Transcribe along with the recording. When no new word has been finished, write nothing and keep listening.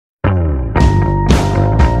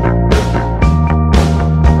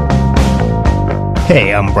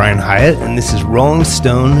Hey, I'm Brian Hiatt, and this is Rolling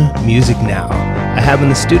Stone Music Now. I have in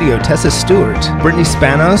the studio Tessa Stuart, Brittany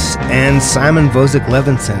Spanos, and Simon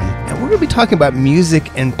Vozick-Levinson. And we're going to be talking about music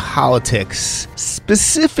and politics.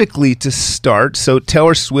 Specifically to start, so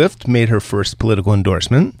Taylor Swift made her first political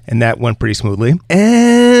endorsement, and that went pretty smoothly.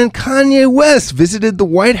 And Kanye West visited the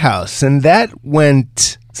White House, and that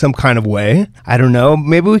went some kind of way. I don't know.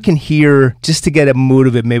 Maybe we can hear, just to get a mood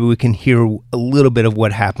of it, maybe we can hear a little bit of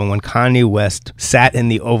what happened when Kanye West sat in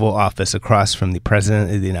the Oval Office across from the President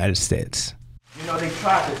of the United States. You know, they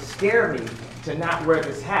tried to scare me to not wear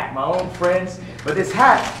this hat, my own friends. But this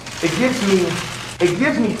hat, it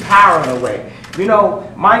gives me power in a way. You know,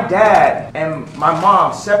 my dad and my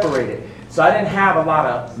mom separated, so I didn't have a lot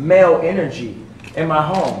of male energy in my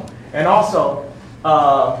home. And also,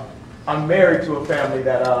 I'm married to a family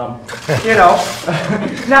that, you know,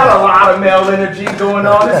 not a lot of male energy going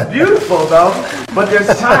on. It's beautiful, though. But there's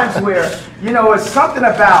times where, you know, it's something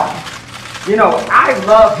about, you know, I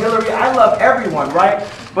love Hillary, I love everyone, right?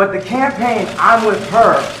 But the campaign, I'm with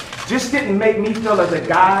her, just didn't make me feel as a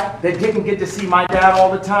guy that didn't get to see my dad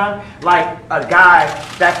all the time, like a guy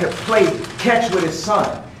that could play catch with his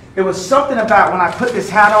son. It was something about when I put this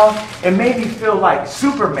hat on, it made me feel like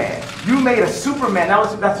Superman. You made a Superman,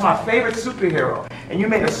 that's my favorite superhero. And you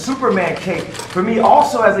made a Superman cape for me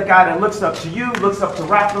also as a guy that looks up to you, looks up to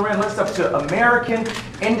Ralph Lauren, looks up to American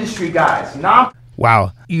industry guys.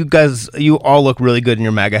 Wow. You guys, you all look really good in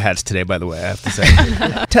your MAGA hats today, by the way, I have to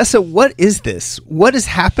say. Tessa, what is this? What is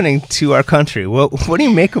happening to our country? What do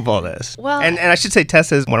you make of all this? Well, and I should say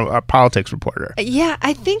Tessa is one of our politics reporter. Yeah,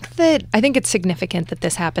 I think it's significant that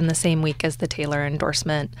this happened the same week as the Taylor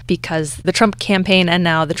endorsement, because the Trump campaign and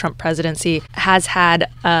now the Trump presidency has had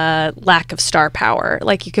a lack of star power.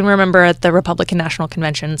 Like, you can remember at the Republican National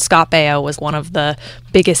Convention, Scott Baio was one of the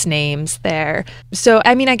biggest names there. So,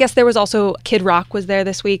 I mean, I guess there was also Kid Rock was there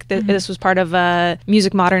this week. This was part of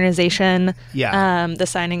music modernization, the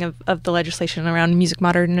signing of the legislation around Music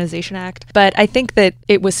Modernization Act. But I think that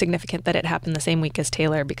it was significant that it happened the same week as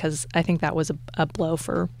Taylor, because I think that was a blow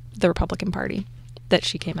for the Republican Party that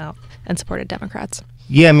she came out and supported Democrats.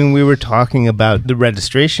 Yeah, I mean, we were talking about the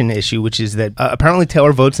registration issue, which is that apparently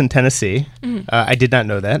Taylor votes in Tennessee. Mm-hmm. I did not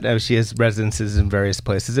know that. She has residences in various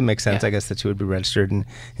places. It makes sense, I guess, that she would be registered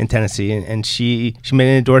in Tennessee. And she made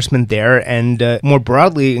an endorsement there and more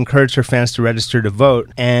broadly encouraged her fans to register to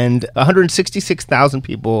vote. And 166,000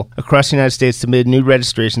 people across the United States submitted new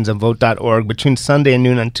registrations on vote.org between Sunday and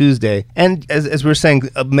noon on Tuesday. And as we were saying,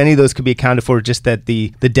 many of those could be accounted for just that the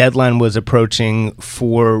deadline was approaching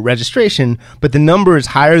for registration, but the number is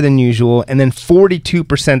higher than usual, and then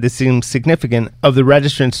 42%, this seems significant, of the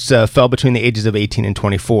registrants fell between the ages of 18 and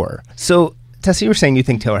 24. So, Tessa, you were saying you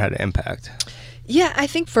think Taylor had an impact. Yeah, I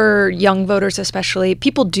think for young voters especially,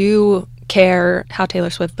 people do care how Taylor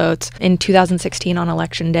Swift votes. In 2016 on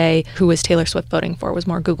Election Day, who was Taylor Swift voting for was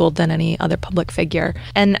more Googled than any other public figure.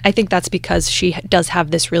 And I think that's because she does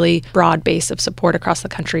have this really broad base of support across the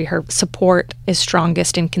country. Her support is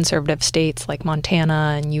strongest in conservative states like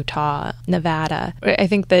Montana and Utah, Nevada. I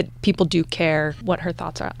think that people do care what her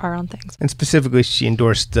thoughts are on things. And specifically, she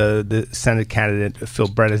endorsed the Senate candidate Phil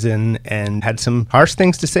Bredesen and had some harsh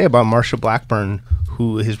things to say about Marsha Blackburn,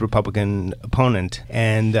 who his Republican opponent.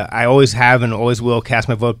 And I always have and always will cast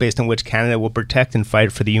my vote based on which candidate will protect and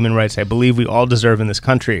fight for the human rights I believe we all deserve in this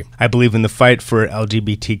country. I believe in the fight for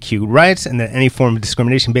LGBTQ rights and that any form of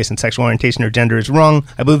discrimination based on sexual orientation or gender is wrong.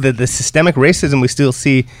 I believe that the systemic racism we still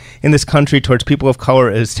see in this country towards people of color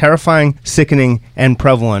is terrifying, sickening, and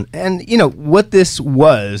prevalent. And, you know, what this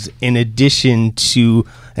was, in addition to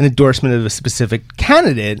an endorsement of a specific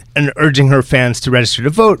candidate and urging her fans to register to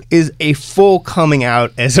vote, is a full coming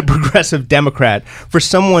out as a progressive Democrat for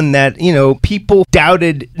someone that, you know, people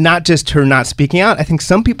doubted, not just her not speaking out. I think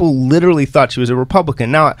some people literally thought she was a Republican.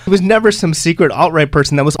 Now, it was never some secret alt-right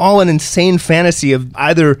person. That was all an insane fantasy of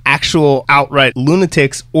either actual outright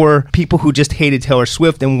lunatics or people who just hated Taylor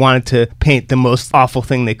Swift and wanted to paint the most awful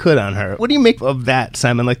thing they could on her. What do you make of that,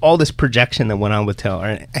 Simon? Like, all this projection that went on with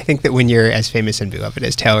Taylor? I think that when you're as famous and beloved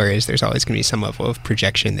as Taylor is, there's always going to be some level of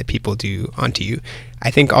projection that people do onto you.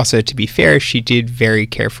 I think also, to be fair, she did very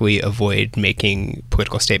carefully avoid making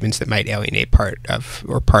political statements that might alienate part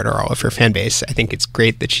or all of her fan base. I think it's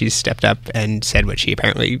great that she's stepped up and said what she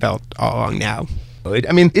apparently felt all along now.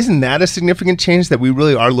 I mean, isn't that a significant change that we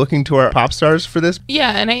really are looking to our pop stars for this?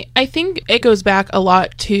 Yeah, and I think it goes back a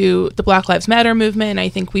lot to the Black Lives Matter movement. I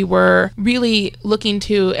think we were really looking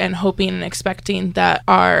to and hoping and expecting that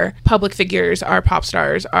our public figures, our pop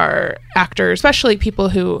stars, our actors, especially people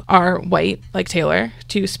who are white, like Taylor,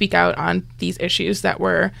 to speak out on these issues that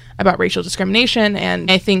were about racial discrimination.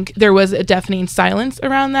 And I think there was a deafening silence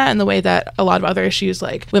around that in the way that a lot of other issues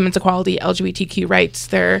like women's equality, LGBTQ rights,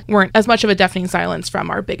 there weren't as much of a deafening silence from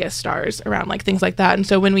our biggest stars around like things like that. And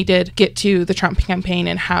so when we did get to the Trump campaign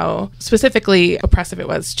and how specifically oppressive it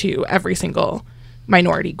was to every single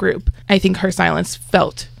minority group, I think her silence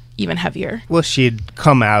felt even heavier. Well, she'd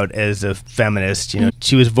come out as a feminist,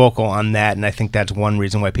 she was vocal on that, and I think that's one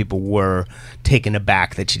reason why people were taken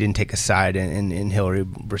aback that she didn't take a side in Hillary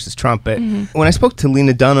versus Trump. But when I spoke to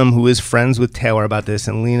Lena Dunham, who is friends with Taylor, about this,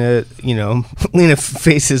 and Lena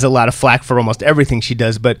faces a lot of flack for almost everything she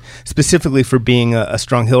does, but specifically for being a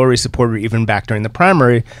strong Hillary supporter even back during the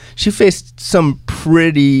primary, she faced some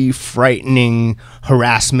pretty frightening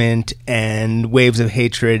harassment and waves of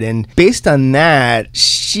hatred, and based on that,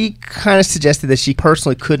 she kind of suggested that she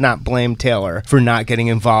personally could not blame Taylor for not getting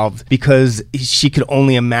involved because she could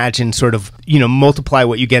only imagine sort of, multiply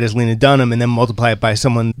what you get as Lena Dunham and then multiply it by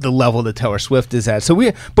someone the level that Taylor Swift is at.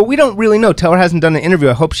 But we don't really know. Taylor hasn't done an interview.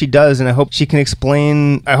 I hope she does, and I hope she can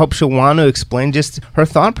explain, I hope she'll want to explain just her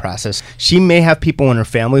thought process. She may have people in her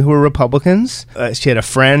family who are Republicans. She had a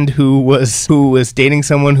friend who was dating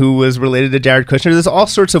someone who was related to Jared Kushner. There's all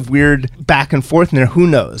sorts of weird back and forth in there. Who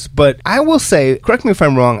knows? But I will say, correct me if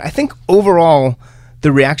I'm wrong, I think overall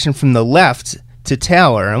the reaction from the left to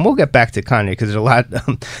Taylor, and we'll get back to Kanye because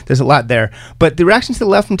there's a lot there, but the reaction to the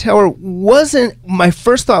left from Taylor wasn't, my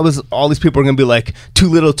first thought was all these people are going to be like, too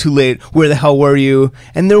little, too late, where the hell were you?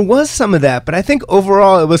 And there was some of that, but I think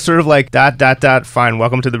overall it was sort of like, ... fine,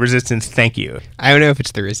 welcome to the resistance, thank you. I don't know if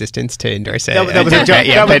it's the resistance to endorse it. That was a joke.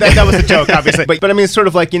 That was a joke, obviously. But I mean, it's sort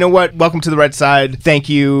of like, you know what, welcome to the right side, thank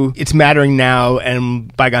you, it's mattering now,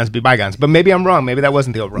 and bygones be bygones. But maybe I'm wrong, maybe that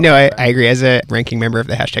wasn't the overall. No, I agree. As a ranking member of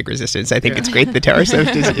the hashtag resistance, I think it's great that Taylor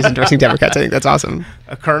Swift is endorsing Democrats. I think that's awesome.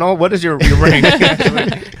 Colonel, what is your rank?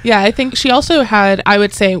 Yeah, I think she also had, I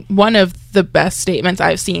would say, one of the best statements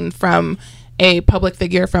I've seen from a public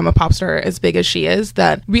figure, from a pop star as big as she is,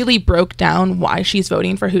 that really broke down why she's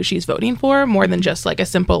voting for who she's voting for, more than just like a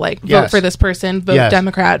simple like vote for this person, vote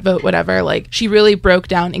Democrat, vote whatever. Like, she really broke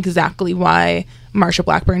down exactly why Marsha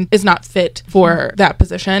Blackburn is not fit for that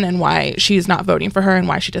position and why she's not voting for her and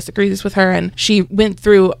why she disagrees with her. And she went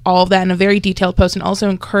through all of that in a very detailed post and also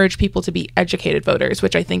encouraged people to be educated voters,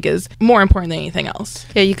 which I think is more important than anything else.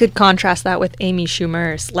 Yeah, you could contrast that with Amy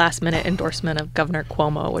Schumer's last minute endorsement of Governor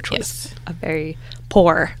Cuomo, which was a very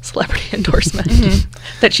poor celebrity endorsement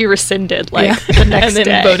that she rescinded the next and then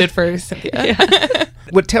day. Voted for Cynthia. Yeah.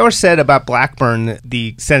 What Taylor said about Blackburn,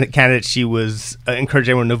 the Senate candidate she was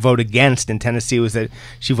encouraging everyone to vote against in Tennessee, was that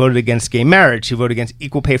she voted against gay marriage, she voted against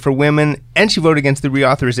equal pay for women, and she voted against the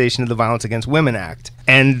reauthorization of the Violence Against Women Act.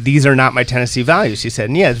 And these are not my Tennessee values, she said.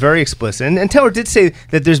 And yeah, it's very explicit. And Taylor did say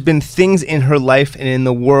that there's been things in her life and in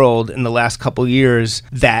the world in the last couple years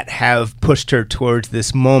that have pushed her towards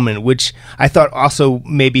this moment, which I thought also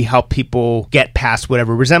maybe helped people get past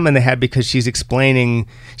whatever resentment they had, because she's explaining,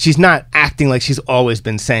 she's not acting like she's always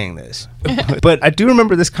been saying this. But I do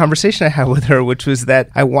remember this conversation I had with her, which was that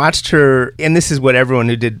I watched her, and this is what everyone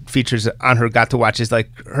who did features on her got to watch, is like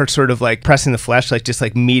her sort of like pressing the flesh, like just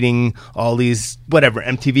like meeting all these whatever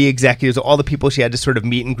MTV executives, all the people she had to sort of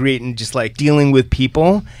meet and greet, and just like dealing with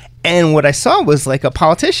people. And what I saw was like a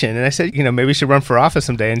politician, and I said, maybe you should run for office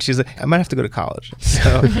someday. And she's like, I might have to go to college.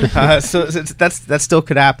 So, that still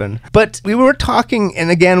could happen. But we were talking,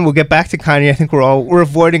 and again, we'll get back to Kanye. I think we're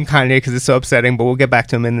avoiding Kanye because it's so upsetting, but we'll get back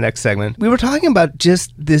to him in the next segment. We were talking about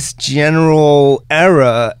just this general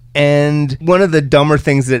era. And one of the dumber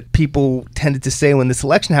things that people tended to say when this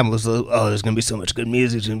election happened was, oh, there's going to be so much good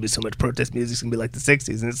music, there's going to be so much protest music, it's going to be like the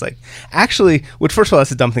 60s. And it's like, actually, which first of all,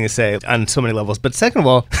 that's a dumb thing to say on so many levels. But second of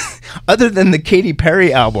all, other than the Katy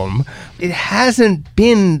Perry album, it hasn't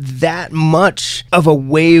been that much of a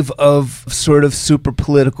wave of sort of super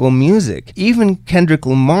political music. Even Kendrick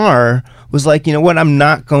Lamar was like, you know what, I'm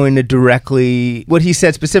not going to directly, what he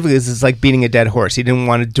said specifically is it's like beating a dead horse. He didn't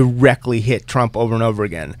want to directly hit Trump over and over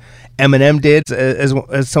again. Eminem did,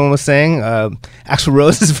 as someone was saying. Axl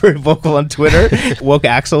Rose is very vocal on Twitter. Woke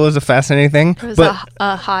Axl is a fascinating thing. There was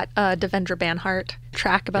a hot Devendra Banhart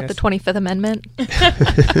track about the 25th Amendment.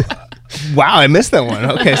 Wow, I missed that one.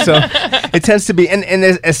 Okay, so it tends to be, and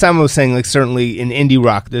as Simon was saying, like certainly in indie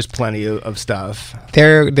rock, there's plenty of stuff.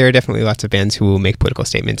 There are definitely lots of bands who will make political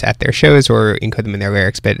statements at their shows or include them in their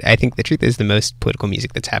lyrics, but I think the truth is the most political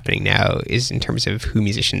music that's happening now is in terms of who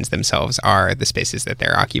musicians themselves are, the spaces that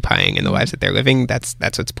they're occupying and the lives that they're living. That's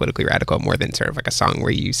what's politically radical, more than sort of like a song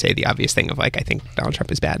where you say the obvious thing of like, I think Donald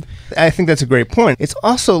Trump is bad. I think that's a great point. It's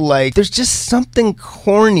also like there's just something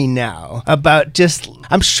corny now about just,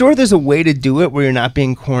 I'm sure there's a way to do it where you're not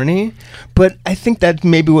being corny, but I think that's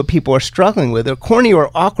maybe what people are struggling with, or corny or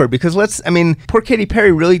awkward, because poor Katy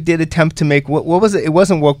Perry really did attempt to make, what was it? It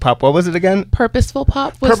wasn't woke pop. What was it again? Purposeful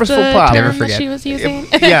pop was Purposeful the pop. term Never that forget. she was using.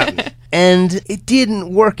 Yeah. And it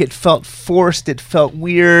didn't work. It felt forced. It felt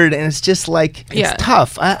weird. And it's just like, it's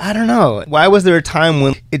tough. I don't know. Why was there a time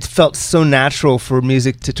when it felt so natural for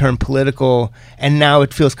music to turn political, and now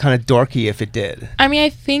it feels kind of dorky if it did? I mean, I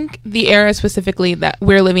think the era specifically that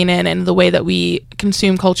we're living in and the way that we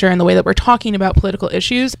consume culture and the way that we're talking about political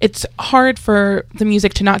issues, it's hard for the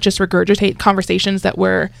music to not just regurgitate conversations that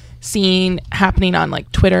we're seeing happening on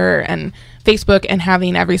like Twitter and Facebook and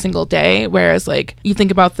having every single day. Whereas like you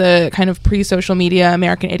think about the kind of pre-social media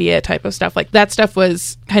American Idiot type of stuff, like that stuff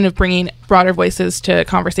was kind of bringing broader voices to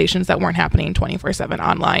conversations that weren't happening 24/7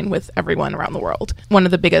 online with everyone around the world. One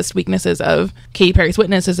of the biggest weaknesses of Katy Perry's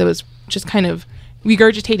Witness is it was just kind of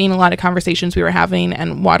regurgitating a lot of conversations we were having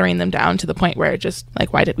and watering them down to the point where it just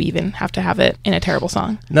like, why did we even have to have it in a terrible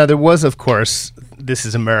song? Now there was, of course, This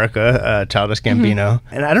Is America, Childish Gambino.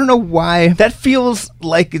 And I don't know why that feels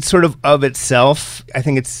like it's sort of itself. I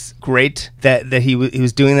think it's great that he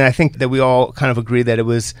was doing that. I think that we all kind of agree that it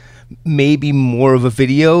was maybe more of a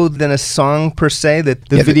video than a song per se, that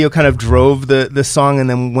the video kind of drove the song, and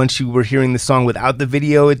then once you were hearing the song without the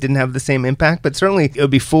video, it didn't have the same impact. But certainly it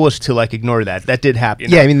would be foolish to like ignore that. That did happen.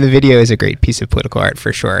 Yeah, I mean, the video is a great piece of political art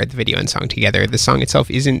for sure, the video and song together. The song itself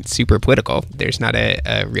isn't super political. There's not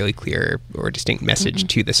a really clear or distinct message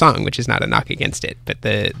to the song, which is not a knock against it, but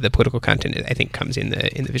the political content, I think, comes in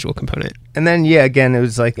the visual component. And then, yeah, again, it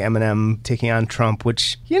was like Eminem taking on Trump,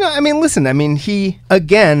 which, he,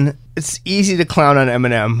 again, it's easy to clown on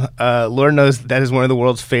Eminem. Lord knows that is one of the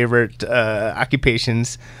world's favorite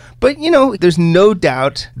occupations. But, there's no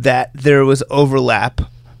doubt that there was overlap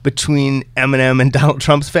between Eminem and Donald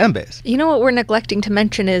Trump's fan base. You know what we're neglecting to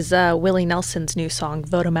mention is Willie Nelson's new song,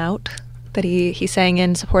 Vote 'Em Out, that he sang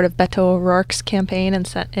in support of Beto O'Rourke's campaign in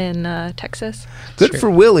Texas. Good for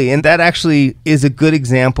Willie. And that actually is a good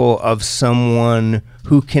example of someone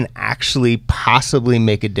who can actually possibly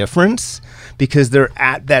make a difference, because they're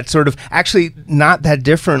at that sort of, actually not that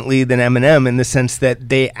differently than Eminem, in the sense that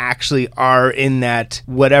they actually are in that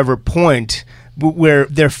whatever point where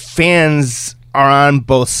their fans are on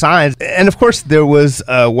both sides. And of course there was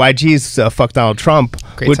YG's Fuck Donald Trump,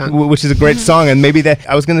 which is a great song. And maybe that,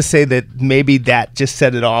 I was going to say that maybe that just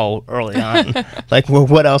said it all early on. Like, well,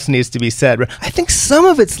 what else needs to be said? I think some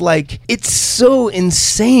of it's like, it's so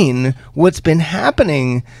insane what's been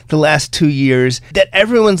happening the last 2 years that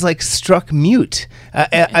everyone's like struck mute on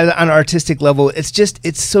an artistic level.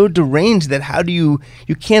 It's so deranged that how do you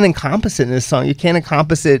can't encompass it in a song. You can't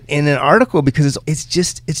encompass it in an article, because it's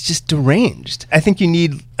just deranged. I think you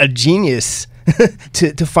need a genius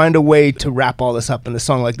to find a way to wrap all this up in the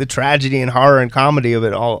song, like the tragedy and horror and comedy of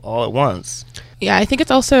it all at once. Yeah, I think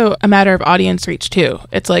it's also a matter of audience reach too.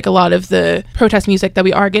 It's like a lot of the protest music that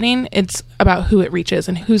we are getting, it's about who it reaches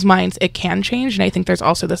and whose minds it can change. And I think there's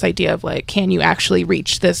also this idea of like, can you actually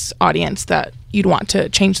reach this audience that you'd want to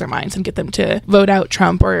change their minds and get them to vote out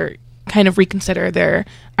Trump or kind of reconsider their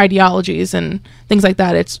ideologies and things like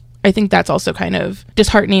that. I think that's also kind of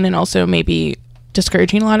disheartening and also maybe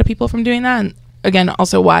discouraging a lot of people from doing that. And again,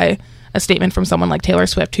 also why a statement from someone like Taylor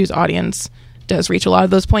Swift, whose audience does reach a lot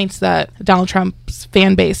of those points, that Donald Trump's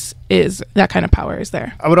fan base is, that kind of power is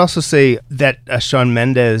there. I would also say that Shawn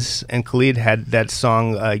Mendes and Khalid had that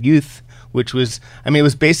song Youth, which was, it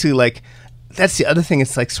was basically like, that's the other thing,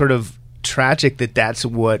 it's like sort of tragic that that's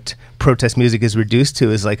what protest music is reduced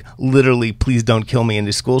to, is like literally please don't kill me in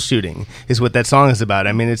the school shooting is what that song is about.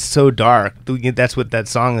 It's so dark. That's what that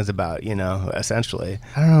song is about, essentially.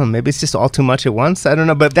 I don't know, maybe it's just all too much at once. I don't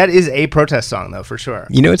know, but that is a protest song though, for sure.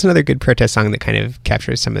 It's another good protest song that kind of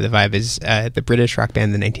captures some of the vibe is the British rock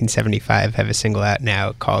band, the 1975, have a single out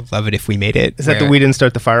now called Love It If We Made It. Is that the We Didn't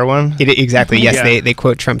Start the Fire one? Exactly, yes. Yeah. They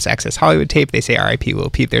quote Trump's Access Hollywood tape. They say R.I.P.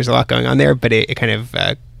 Lil Peep. There's a lot going on there, but it kind of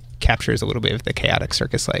captures a little bit of the chaotic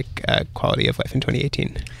circus-like quality of life in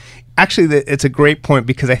 2018. Actually, it's a great point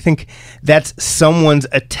because I think that's someone's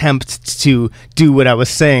attempt to do what I was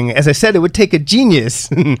saying. As I said, it would take a genius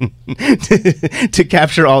to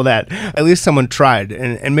capture all that. At least someone tried.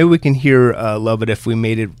 And maybe we can hear Love It If We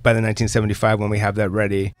Made It by the 1975 when we have that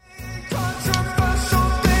ready.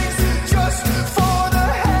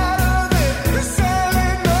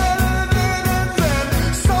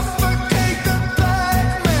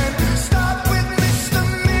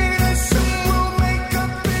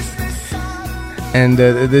 And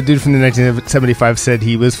the dude from the 1975 said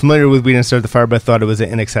he was familiar with We Didn't Start the Fire, but thought it was an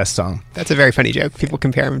INXS song. That's a very funny joke. People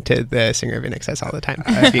compare him to the singer of INXS all the time.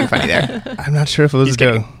 Being funny there. I'm not sure if it was a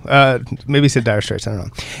joke. Maybe he said Dire Straits. I don't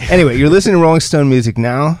know. Anyway, you're listening to Rolling Stone Music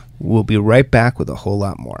now. We'll be right back with a whole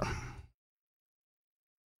lot more.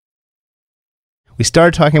 We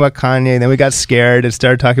started talking about Kanye, then we got scared and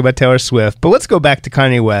started talking about Taylor Swift. But let's go back to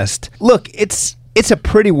Kanye West. Look, it's a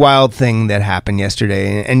pretty wild thing that happened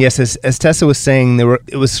yesterday. And yes, as Tessa was saying,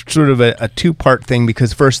 it was sort of a two-part thing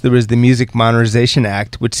because first there was the Music Modernization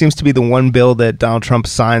Act, which seems to be the one bill that Donald Trump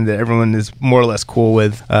signed that everyone is more or less cool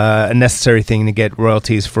with, a necessary thing to get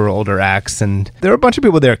royalties for older acts. And there were a bunch of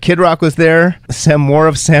people there. Kid Rock was there. Sam Moore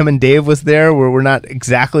of Sam and Dave was there. We're not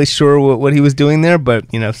exactly sure what he was doing there, but,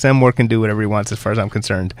 Sam Moore can do whatever he wants as far as I'm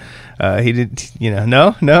concerned. He did,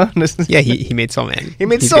 no? Yeah, he made Soul Man. He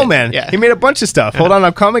made Soul Man. Yeah. He made a bunch of stuff. Hold on,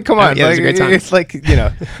 I'm coming. Come on. Yeah, it was a great song. It's like,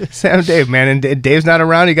 Sam and Dave, man. And Dave's not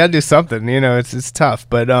around. You got to do something. It's tough.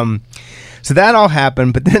 But so that all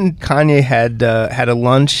happened. But then Kanye had a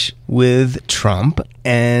lunch with Trump.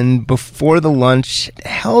 And before the lunch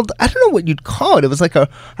held, I don't know what you'd call it. It was like a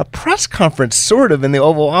press conference, sort of, in the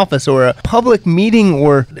Oval Office or a public meeting,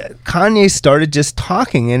 or Kanye started just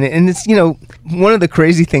talking. And it's, one of the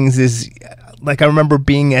crazy things is, like, I remember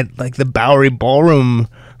being at, like, the Bowery Ballroom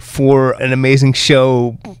for an amazing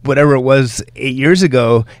show, whatever it was, 8 years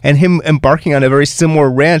ago, and him embarking on a very similar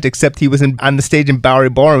rant, except he was on the stage in Bowery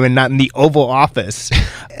Ballroom and not in the Oval Office.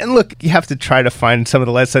 And look, you have to try to find some of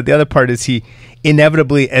the light side. The other part is he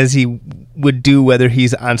inevitably, as he would do, whether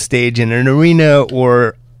he's on stage in an arena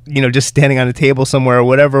or just standing on a table somewhere or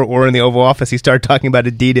whatever, or in the Oval Office, he started talking about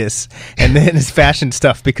Adidas and then his fashion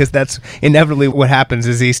stuff, because that's inevitably what happens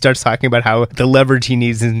is he starts talking about how the leverage he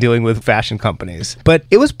needs in dealing with fashion companies. But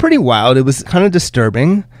it was pretty wild. It was kind of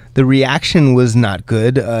disturbing. The reaction was not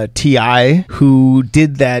good. T.I., who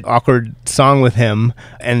did that awkward song with him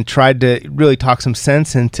and tried to really talk some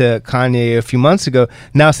sense into Kanye a few months ago,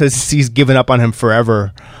 now says he's given up on him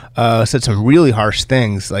forever. Said some really harsh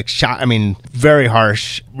things, like very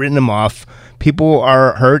harsh, written him off. People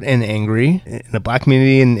are hurt and angry in the black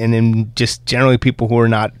community and in just generally people who are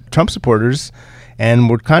not Trump supporters and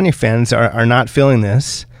were Kanye fans are not feeling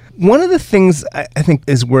this. One of the things I think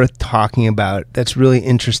is worth talking about that's really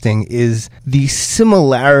interesting is the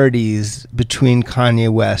similarities between Kanye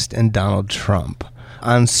West and Donald Trump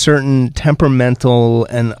on certain temperamental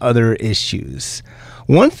and other issues.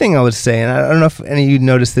 One thing I would say, and I don't know if any of you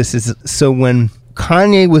noticed this, is so when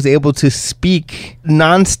Kanye was able to speak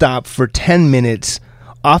nonstop for 10 minutes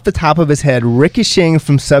off the top of his head, ricocheting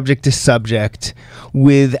from subject to subject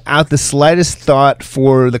without the slightest thought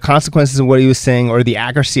for the consequences of what he was saying or the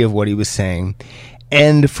accuracy of what he was saying.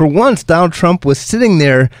 And for once, Donald Trump was sitting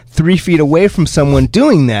there 3 feet away from someone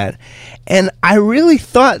doing that. And I really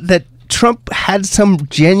thought that Trump had some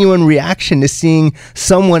genuine reaction to seeing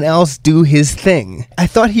someone else do his thing. I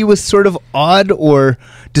thought he was sort of odd or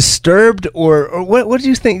disturbed, or what do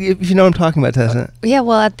you think, if you know what I'm talking about, Tessa? Yeah,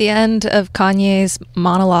 well, at the end of Kanye's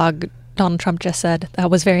monologue, Donald Trump just said,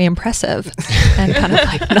 "That was very impressive," and kind of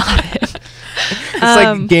like nodded. It's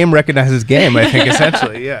like game recognizes game, I think,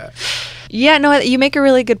 essentially, yeah. Yeah, no, you make a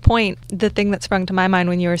really good point. The thing that sprung to my mind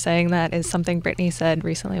when you were saying that is something Brittany said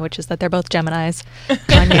recently, which is that they're both Geminis,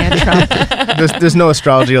 Kanye and Trump. There's no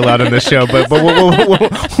astrology allowed on this show, but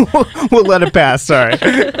we'll let it pass. Sorry.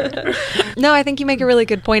 No, I think you make a really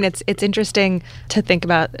good point. It's interesting to think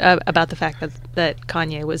about the fact that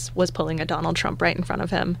Kanye was pulling a Donald Trump right in front of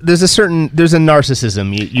him. There's a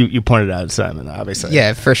narcissism you pointed out, Simon, obviously.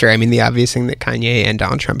 Yeah, for sure. I mean, the obvious thing that Kanye and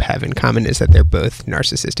Donald Trump have in common is that they're both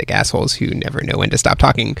narcissistic assholes who never know when to stop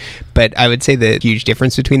talking. But I would say the huge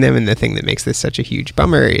difference between them, and the thing that makes this such a huge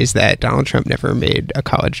bummer, is that Donald Trump never made a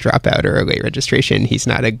college dropout or a late registration. He's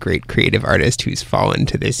not a great creative artist who's fallen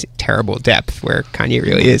to this terrible depth where Kanye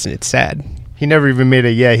really is, and it's sad. He never even made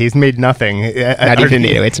he's made nothing. Not even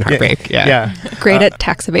 808s and Heartbreak. Yeah. Great at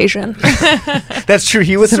tax evasion. That's true.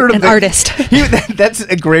 He was sort of an artist. That's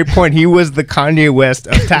a great point. He was the Kanye West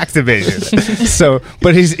of tax evasion.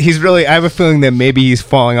 But he's really, I have a feeling that maybe he's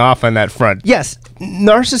falling off on that front. Yes,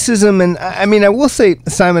 narcissism, and I mean, I will say,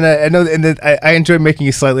 Simon, I know that I enjoy making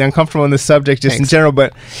you slightly uncomfortable on this subject just in general,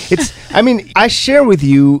 but it's, I mean, I share with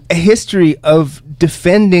you a history of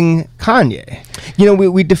defending Kanye. You know,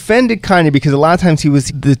 we defended Kanye because a lot of times he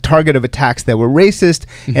was the target of attacks that were racist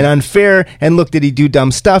and unfair. And look, did he do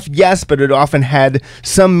dumb stuff? Yes, but it often had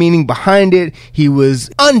some meaning behind it. He was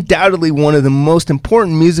undoubtedly one of the most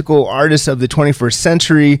important musical artists of the 21st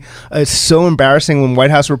century. It's so embarrassing when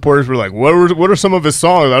White House reporters were like, what are some of his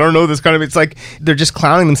songs? I don't know, this kind of, it's like they're just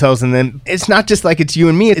clowning themselves. And then it's not just like it's you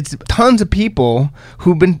and me. It's tons of people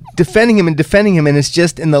who've been defending him. And it's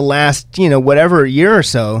just in the last, whatever year or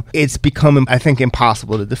so, it's become, I think,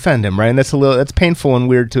 impossible to defend him, right? And that's painful and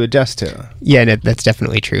weird to adjust to. Yeah, no, that's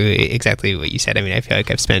definitely true. Exactly what you said. I mean, I feel like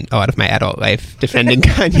I've spent a lot of my adult life defending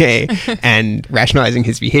Kanye and rationalizing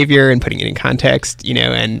his behavior and putting it in context,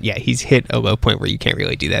 and yeah, he's hit a low point where you can't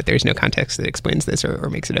really do that. There's no context that explains this or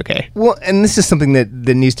makes it okay. Well, and this is something that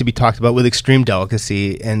needs to be talked about with extreme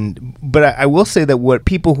delicacy. But I will say that what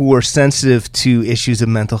people who are sensitive to issues of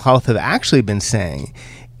mental health have actually been saying,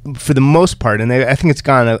 for the most part, and I think it's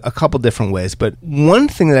gone a couple different ways, but one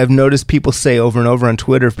thing that I've noticed people say over and over on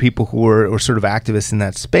Twitter, people who are sort of activists in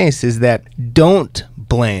that space, is that don't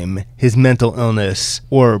blame his mental illness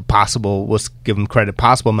or possible, let's give him credit,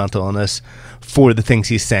 possible mental illness for the things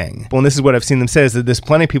he's saying. Well, and this is what I've seen them say, is that there's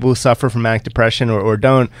plenty of people who suffer from manic depression or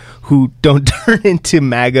who don't turn into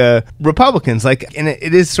MAGA Republicans. And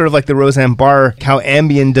it is sort of like the Roseanne Barr, how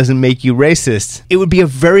Ambien doesn't make you racist. It would be a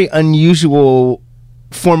very unusual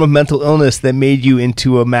form of mental illness that made you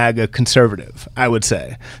into a MAGA conservative, I would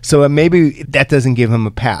say. So maybe that doesn't give him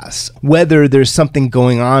a pass. Whether there's something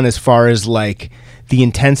going on as far as like the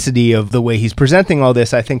intensity of the way he's presenting all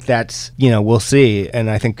this, I think that's, we'll see. And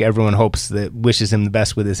I think everyone wishes him the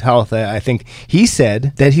best with his health. I think he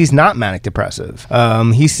said that he's not manic depressive.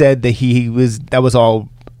 He said that that was all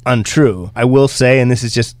untrue. I will say, and this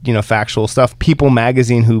is just, factual stuff, People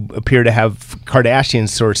magazine, who appear to have Kardashian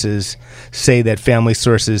sources, say that family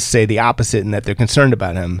sources say the opposite and that they're concerned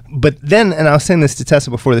about him. But then, and I was saying this to Tessa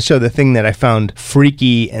before the show, the thing that I found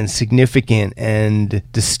freaky and significant and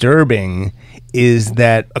disturbing is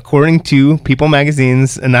that according to People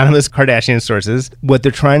magazine's anonymous Kardashian sources, what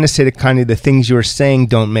they're trying to say to Kanye, the things you're saying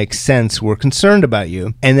don't make sense, we're concerned about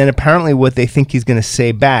you. And then apparently what they think he's going to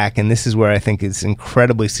say back, and this is where I think is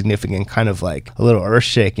incredibly significant, kind of like a little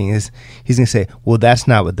earth-shaking, is he's going to say, well, that's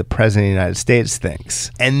not what the President of the United States thinks.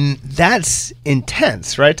 And that's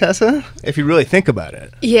intense, right, Tessa? If you really think about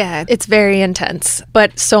it. Yeah, it's very intense.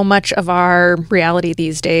 But so much of our reality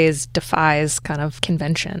these days defies kind of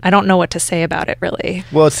convention. I don't know what to say about it, really.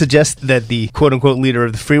 Well, it suggests that the quote-unquote leader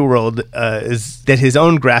of the free world is that his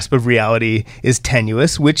own grasp of reality is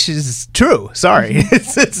tenuous, which is true. Sorry.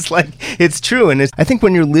 It's true. And I think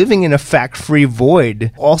when you're living in a fact-free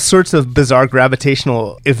void, all sorts of bizarre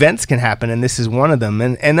gravitational events can happen, and this is one of them.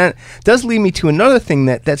 And that does lead me to another thing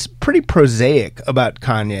that's pretty prosaic about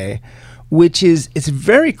Kanye, which is it's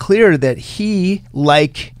very clear that he,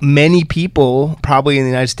 like many people probably in the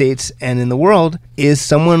United States and in the world, is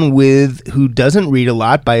someone who doesn't read a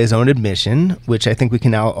lot by his own admission, which I think we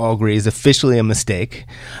can now all agree is officially a mistake.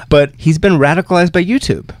 But he's been radicalized by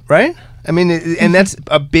YouTube, right? I mean, and that's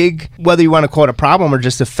a big, whether you want to call it a problem or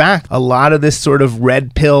just a fact, a lot of this sort of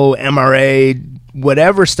red pill, MRA,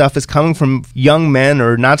 whatever stuff is coming from young men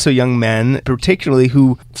or not so young men, particularly,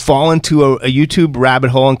 who fall into a YouTube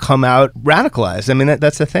rabbit hole and come out radicalized. I mean,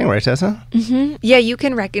 that's the thing, right, Tessa? Mm-hmm. Yeah, you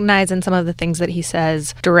can recognize in some of the things that he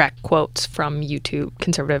says direct quotes from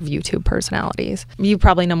conservative YouTube personalities. You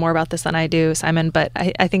probably know more about this than I do, Simon, but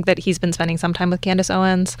I think that he's been spending some time with Candace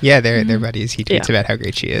Owens. Yeah, they're buddies. He tweets about how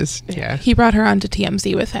great she is. Yeah. He brought her onto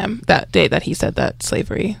TMZ with him that day that he said that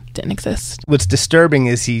slavery didn't exist. What's disturbing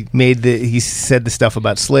is he said the stuff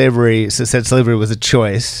about slavery, said slavery was a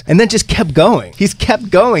choice, and then just kept going. He's kept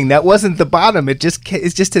going. That wasn't the bottom. It just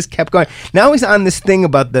has kept going. Now he's on this thing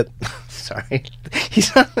about sorry.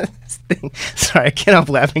 He's on this thing. Sorry, I can't help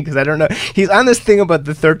laughing because I don't know. He's on this thing about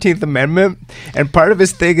the 13th Amendment, and part of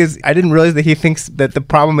his thing is, I didn't realize that he thinks that the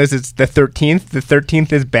problem is it's the 13th. The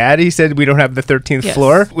 13th is bad. He said we don't have the 13th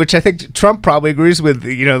floor, which I think Trump probably agrees with,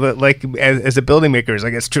 like as a building maker, is, I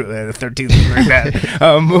guess, true. The 13th is very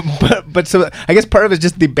bad. But so I guess part of it is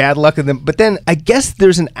just the bad luck of them. But then I guess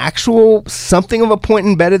there's an actual something of a point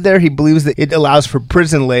embedded there. He believes that it allows for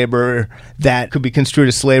prison labor that could be construed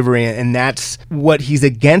as slavery, and that's what he's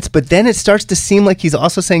against. But then then it starts to seem like he's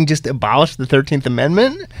also saying just abolish the 13th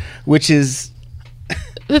Amendment, which is...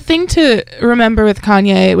 The thing to remember with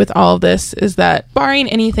Kanye with all of this is that barring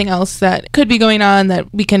anything else that could be going on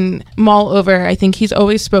that we can mull over, I think he's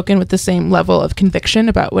always spoken with the same level of conviction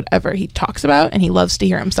about whatever he talks about, and he loves to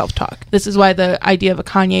hear himself talk. This is why the idea of a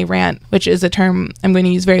Kanye rant, which is a term I'm going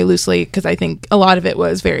to use very loosely because I think a lot of it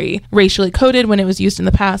was very racially coded when it was used in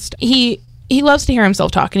the past. He loves to hear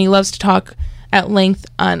himself talk, and he loves to talk at length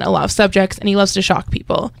on a lot of subjects, and he loves to shock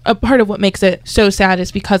people. A part of what makes it so sad is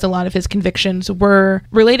because a lot of his convictions were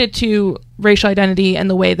related to racial identity and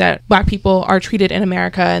the way that Black people are treated in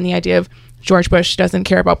America, and the idea of George Bush doesn't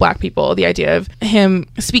care about Black people, the idea of him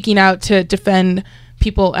speaking out to defend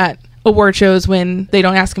people at award shows when they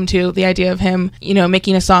don't ask him to, the idea of him,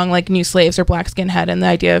 making a song like New Slaves or Black Skinhead, and the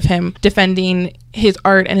idea of him defending his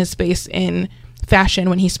art and his space in fashion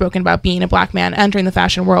when he's spoken about being a Black man entering the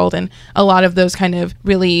fashion world, and a lot of those kind of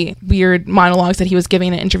really weird monologues that he was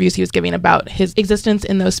giving and interviews he was giving about his existence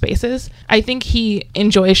in those spaces. I think he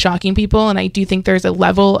enjoys shocking people, and I do think there's a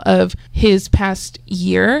level of his past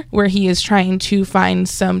year where he is trying to find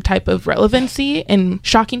some type of relevancy in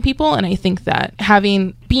shocking people, and I think that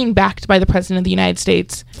being backed by the President of the United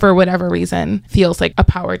States for whatever reason feels like a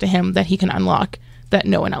power to him that he can unlock that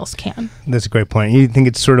no one else can. That's a great point. You think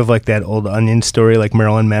it's sort of like that old Onion story, like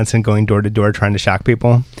Marilyn Manson going door to door trying to shock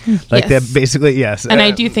people? Like yes. That, basically, yes. And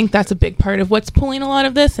I do think that's a big part of what's pulling a lot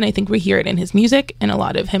of this, and I think we hear it in his music and a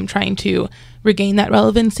lot of him trying to regain that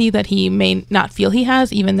relevancy that he may not feel he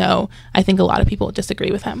has, even though I think a lot of people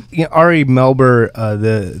disagree with him. Ari Melber,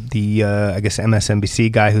 the I guess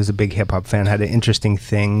MSNBC guy who's a big hip hop fan, had an interesting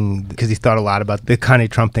thing because he thought a lot about the Kanye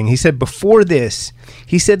Trump thing. He said before this,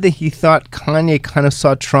 he said that he thought Kanye kind of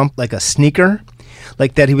saw Trump like a sneaker,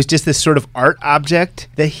 like that he was just this sort of art object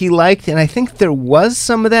that he liked. And I think there was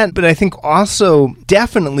some of that, but I think also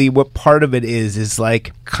definitely what part of it is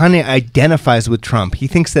like Kanye identifies with Trump. He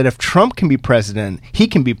thinks that if Trump can be president, he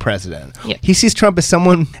can be president. Yep. He sees Trump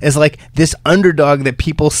as like this underdog that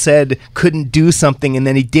people said couldn't do something, and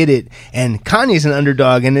then he did it. And Kanye's an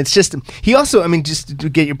underdog, and it's just, he also, just to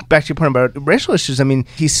get back to your point about racial issues,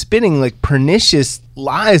 he's spitting like pernicious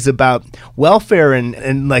lies about welfare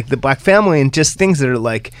and like the Black family and just things that are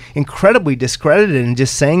like incredibly discredited, and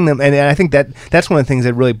just saying them. And I think that's one of the things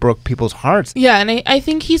that really broke people's hearts. Yeah, and I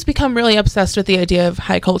think he's become really obsessed with the idea of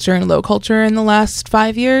high culture and low culture in the last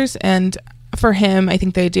 5 years. And for him, I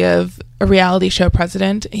think the idea of a reality show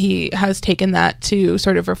president, he has taken that to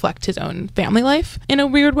sort of reflect his own family life in a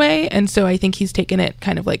weird way. And so I think he's taken it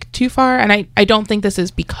kind of like too far. And I don't think this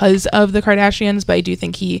is because of the Kardashians, but I do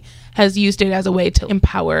think he has used it as a way to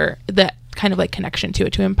empower that kind of like connection to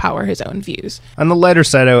it, to empower his own views. On the lighter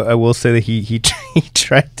side, I will say that he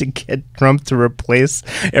tried to get Trump to replace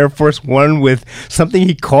Air Force One with something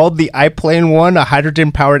he called the iPlane One, a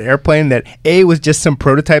hydrogen-powered airplane that A, was just some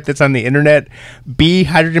prototype that's on the internet, B,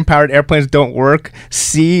 hydrogen-powered airplanes don't work,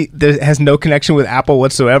 C, there has no connection with Apple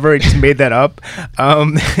whatsoever, he just made that up,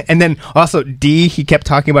 and then also D, he kept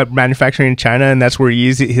talking about manufacturing in China, and that's where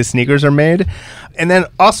his sneakers are made. And then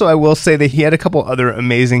also I will say that he had a couple other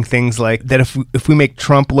amazing things, like that if we make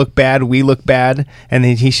Trump look bad, we look bad, and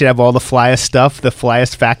then he should have all the flyest stuff, the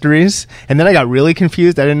flyest factories. And then I got really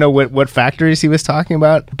confused. I didn't know what factories he was talking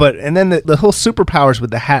about. And then the whole superpowers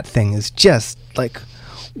with the hat thing is just like,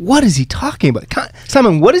 what is he talking about?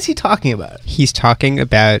 Simon, what is he talking about? He's talking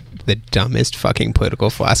about the dumbest fucking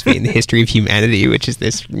political philosophy in the history of humanity, which is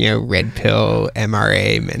this, red pill,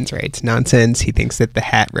 MRA, men's rights nonsense. He thinks that the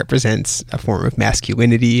hat represents a form of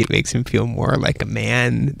masculinity. It makes him feel more like a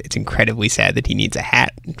man. It's incredibly sad that he needs a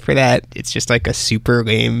hat for that. It's just like a super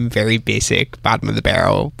lame, very basic, bottom of the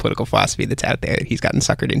barrel political philosophy that's out there that he's gotten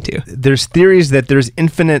suckered into. There's theories that there's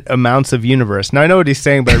infinite amounts of universe. Now, I know what he's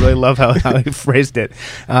saying, but I really love how he phrased it.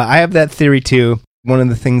 I have that theory too. One of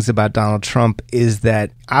the things about Donald Trump is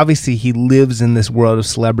that obviously he lives in this world of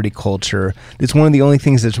celebrity culture. It's one of the only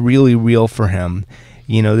things that's really real for him.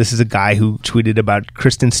 This is a guy who tweeted about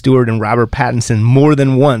Kristen Stewart and Robert Pattinson more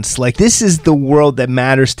than once. Like, this is the world that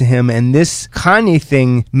matters to him, and this Kanye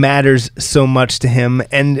thing matters so much to him.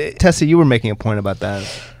 And Tessa, you were making a point about that.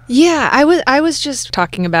 Yeah, I was just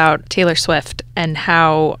talking about Taylor Swift and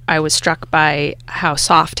how I was struck by how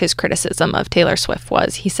soft his criticism of Taylor Swift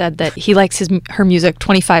was. He said that he likes her music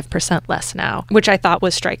 25% less now, which I thought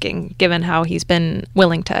was striking given how he's been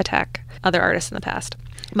willing to attack other artists in the past.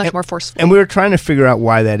 Much more forceful. And we were trying to figure out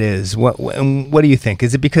why that is. What do you think?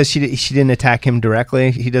 Is it because she didn't attack him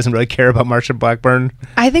directly? He doesn't really care about Marsha Blackburn?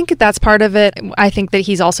 I think that's part of it. I think that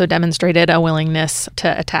he's also demonstrated a willingness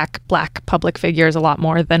to attack Black public figures a lot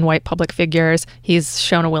more than white public figures. He's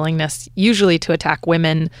shown a willingness usually to attack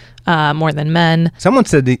women more than men. Someone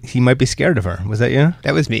said that he might be scared of her. Was that you?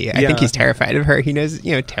 That was me. I think he's terrified of her. He knows,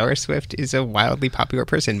 Taylor Swift is a wildly popular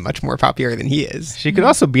person, much more popular than he is. She could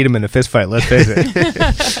also beat him in a fist fight, let's face it.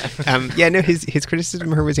 His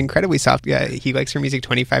criticism of her was incredibly soft. He likes her music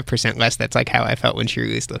 25% less. That's like how I felt when she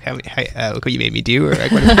released Look What You Made Me Do, or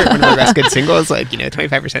like one of her best good singles.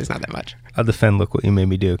 25% is not that much. I'll defend Look What You Made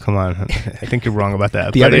Me Do. Come on. I think you're wrong about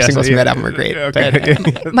that. The other singles from that album are great. Okay.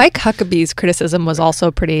 Mike Huckabee's criticism was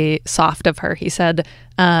also pretty soft of her. He said,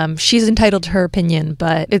 she's entitled to her opinion,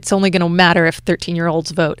 but it's only going to matter if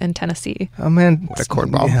 13-year-olds vote in Tennessee. Oh, man. What a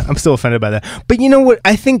cornball. Yeah, I'm still offended by that. But you know what?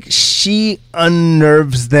 I think she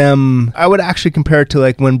unnerves them. I would actually compare it to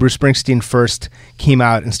like when Bruce Springsteen first came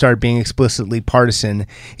out and started being explicitly partisan,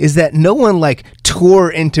 is that no one like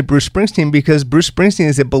tore into Bruce Springsteen because Bruce Springsteen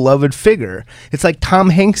is a beloved figure. It's like Tom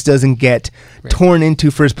Hanks doesn't get torn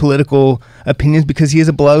into for his political opinions because he is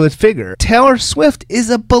a beloved figure. Taylor Swift is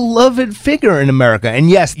a beloved figure in America. And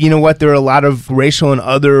yes, you know what? There are a lot of racial and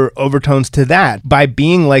other overtones to that. By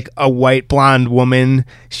being like a white blonde woman,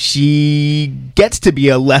 she gets to be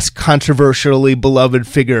a less controversially beloved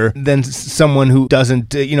figure than someone who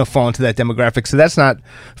doesn't, fall into that demographic. So that's not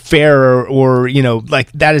fair or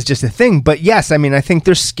like that is just a thing. But yes, I think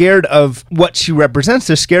they're scared of what she represents.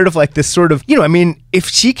 They're scared of like this sort of, if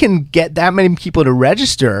she can get that many people to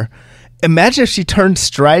register, imagine if she turned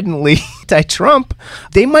stridently anti-Trump.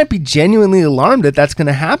 They might be genuinely alarmed that that's going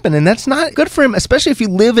to happen, and that's not good for him, especially if you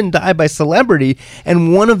live and die by celebrity.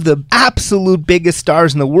 And one of the absolute biggest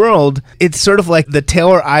stars in the world, it's sort of like the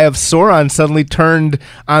Taylor Eye of Sauron suddenly turned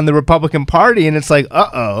on the Republican Party, and it's like,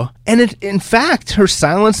 uh-oh. And in fact, her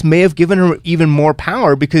silence may have given her even more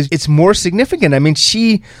power because it's more significant.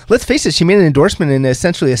 Let's face it, she made an endorsement in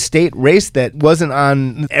essentially a state race that wasn't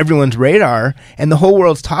on everyone's radar, and the whole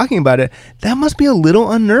world's talking about it. That must be a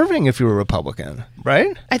little unnerving if you're a Republican,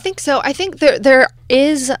 right? I think so. I think there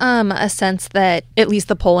is a sense that at least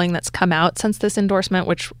the polling that's come out since this endorsement,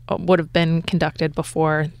 which would have been conducted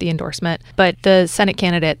before the endorsement, but the Senate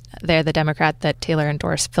candidate there, the Democrat that Taylor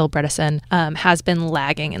endorsed, Phil Bredesen, has been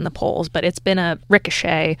lagging in the polls, but it's been a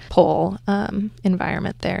ricochet poll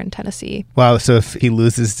environment there in Tennessee. Wow, so if he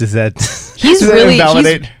loses, does that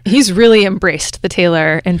invalidate? He's really embraced the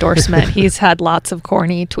Taylor endorsement. He's had lots of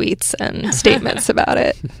corny tweets and statements about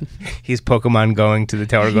it. He's Pokemon going to the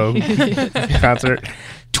Taylor Go concert.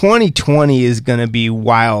 2020 is going to be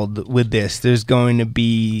wild with this. There's going to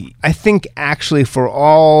be, I think, actually, for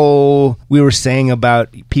all we were saying about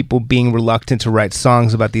people being reluctant to write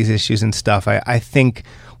songs about these issues and stuff, I think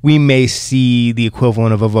we may see the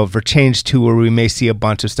equivalent of a vote for change too, or we may see a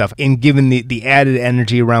bunch of stuff. And given the added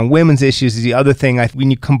energy around women's issues is the other thing. When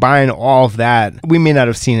you combine all of that, we may not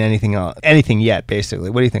have seen anything yet, basically.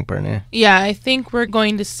 What do you think, Brittany? Yeah, I think we're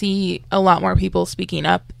going to see a lot more people speaking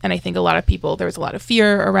up. And I think a lot of people, there was a lot of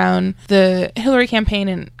fear around the Hillary campaign.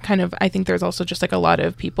 And I think there's also just like a lot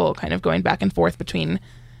of people kind of going back and forth between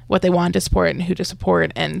what they want to support and who to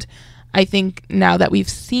support. And I think now that we've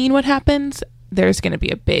seen what happens, there's going to be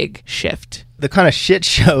a big shift. The kind of shit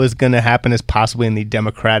show is going to happen as possibly in the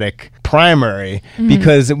Democratic primary,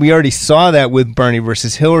 because we already saw that with Bernie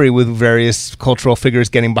versus Hillary, with various cultural figures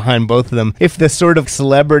getting behind both of them. If the sort of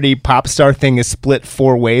celebrity pop star thing is split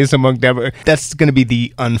four ways among Democrats, that's going to be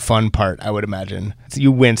the unfun part, I would imagine. So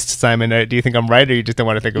you winced, Simon. Do you think I'm right, or you just don't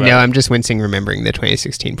want to think about it? No, I'm just wincing remembering the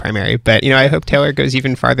 2016 primary. But, I hope Taylor goes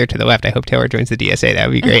even farther to the left. I hope Taylor joins the DSA. That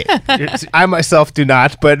would be great. I myself do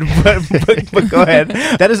not, but go ahead.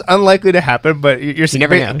 That is unlikely to happen, but you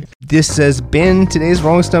never know. This has been today's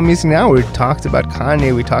Rolling Stone Music Now. We talked about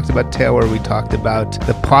Kanye, we talked about Taylor, we talked about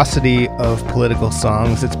the paucity of political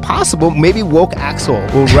songs. It's possible maybe Woke Axel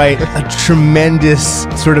will write a tremendous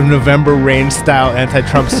sort of November Rain style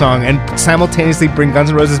anti-Trump song and simultaneously bring Guns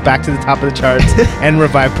N' Roses back to the top of the charts and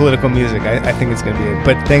revive political music. I think it's going to be it.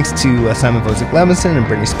 But thanks to Simon Vozick-Levinson and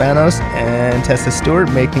Brittany Spanos and Tessa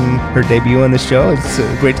Stuart making her debut on the show. It's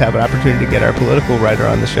great to have an opportunity to get our political writer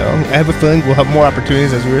on the show. I have a feeling we'll have more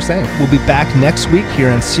opportunities, as we were saying. We'll be back next week here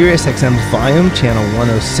on SiriusXM's Volume, Channel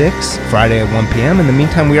 106, Friday at 1 p.m. In the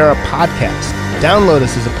meantime, we are a podcast. Download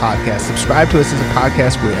us as a podcast. Subscribe to us as a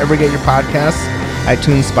podcast wherever you get your podcasts,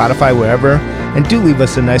 iTunes, Spotify, wherever. And do leave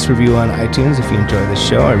us a nice review on iTunes if you enjoy this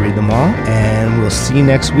show. I read them all. And we'll see you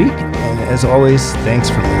next week. And as always, thanks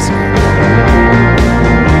for listening.